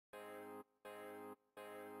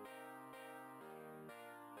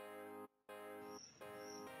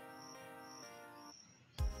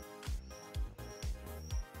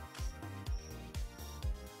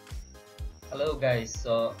Hello guys,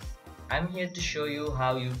 so I'm here to show you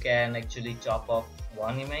how you can actually chop off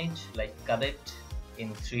one image, like cut it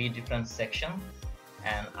in 3 different sections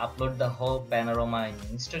and upload the whole panorama in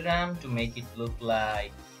Instagram to make it look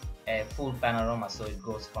like a full panorama, so it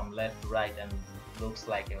goes from left to right and looks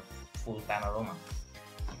like a full panorama.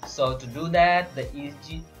 So to do that,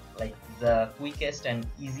 the quickest and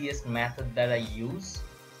easiest method that I use,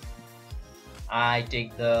 I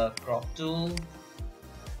take the crop tool,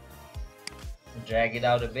 drag it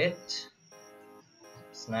out a bit,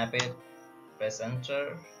 snap it, press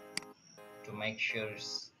enter to make sure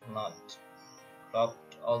it's not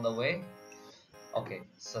cropped all the way. Okay,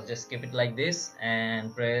 so just keep it like this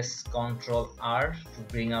and press Ctrl R to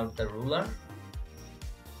bring out the ruler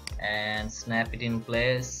and snap it in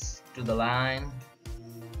place to the line.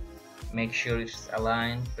 Make sure it's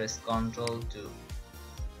aligned, press Ctrl to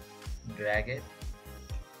drag it,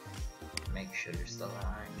 make sure it's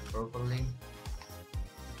aligned properly.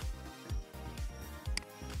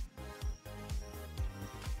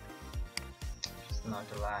 It's not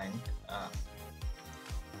aligned.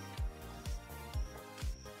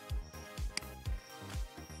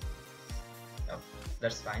 Oh,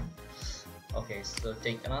 that's fine. Okay, so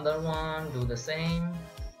take another one, do the same.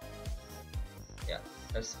 Yeah,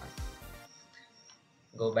 that's fine.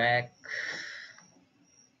 Go back.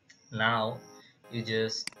 Now you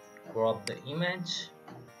just crop the image,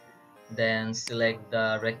 then select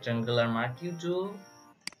the rectangular marquee tool,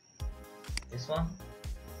 this one,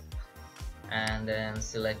 and then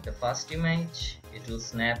select the first image. It will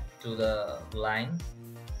snap to the line.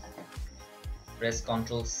 Press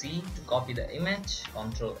Ctrl C to copy the image,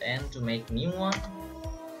 Ctrl N to make new one,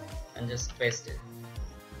 and just paste it.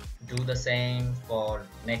 Do the same for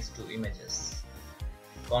next 2 images.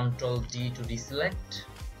 Ctrl D to deselect.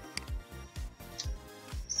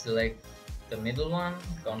 Select the middle one,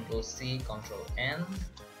 Ctrl C, Ctrl N,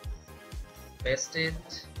 paste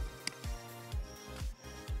it.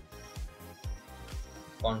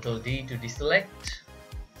 Ctrl D to deselect.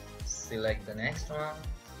 Select the next one,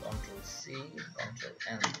 Ctrl C, Ctrl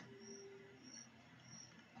N,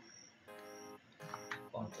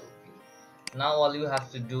 Ctrl V. Now all you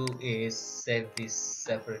have to do is save these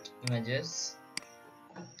separate images.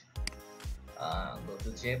 Go to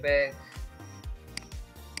JPEG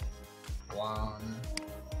 1,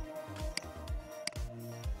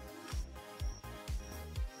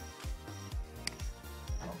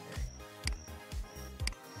 okay.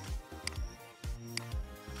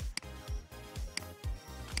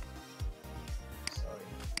 Sorry,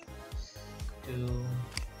 2,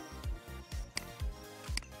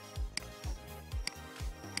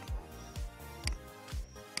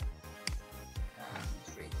 and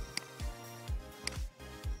 3.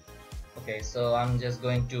 Okay, so I'm just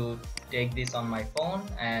going to take this on my phone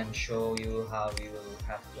and show you how you will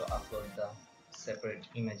have to upload the separate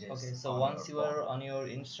images. Okay, so once you are on your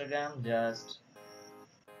Instagram, just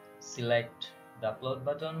select the upload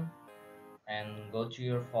button and go to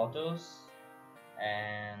your photos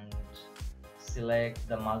and select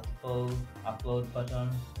the multiple upload button,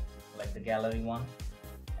 like the gallery one,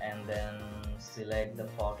 and then select the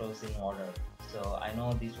photos in order. So I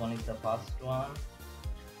know this one is the first one.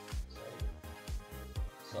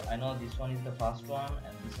 So I know this one is the first one,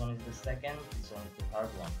 and this one is the second, this one is the third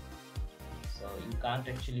one. So you can't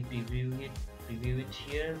actually preview it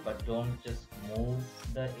here, but don't just move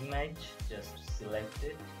the image, just select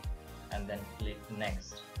it and then click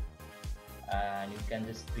next, and you can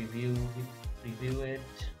just preview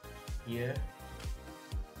it here.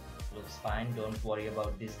 Looks fine, don't worry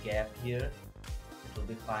about this gap here, it will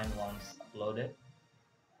be fine once uploaded,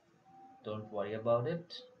 don't worry about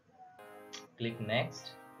it. Click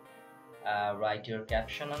next, write your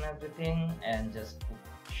caption on everything and just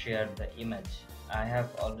share the image. I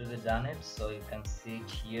have already done it, so you can see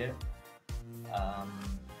it here,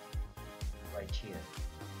 right here.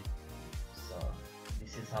 So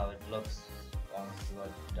this is how it looks once you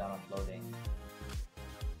are done uploading.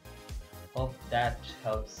 Hope that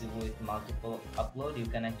helps you with multiple upload. You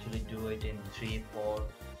can actually do it in 3, 4,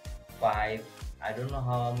 5. I don't know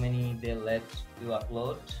how many they let you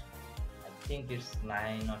upload. I think it's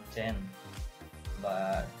 9 or 10,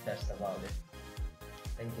 but that's about it.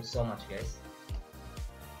 Thank you so much guys.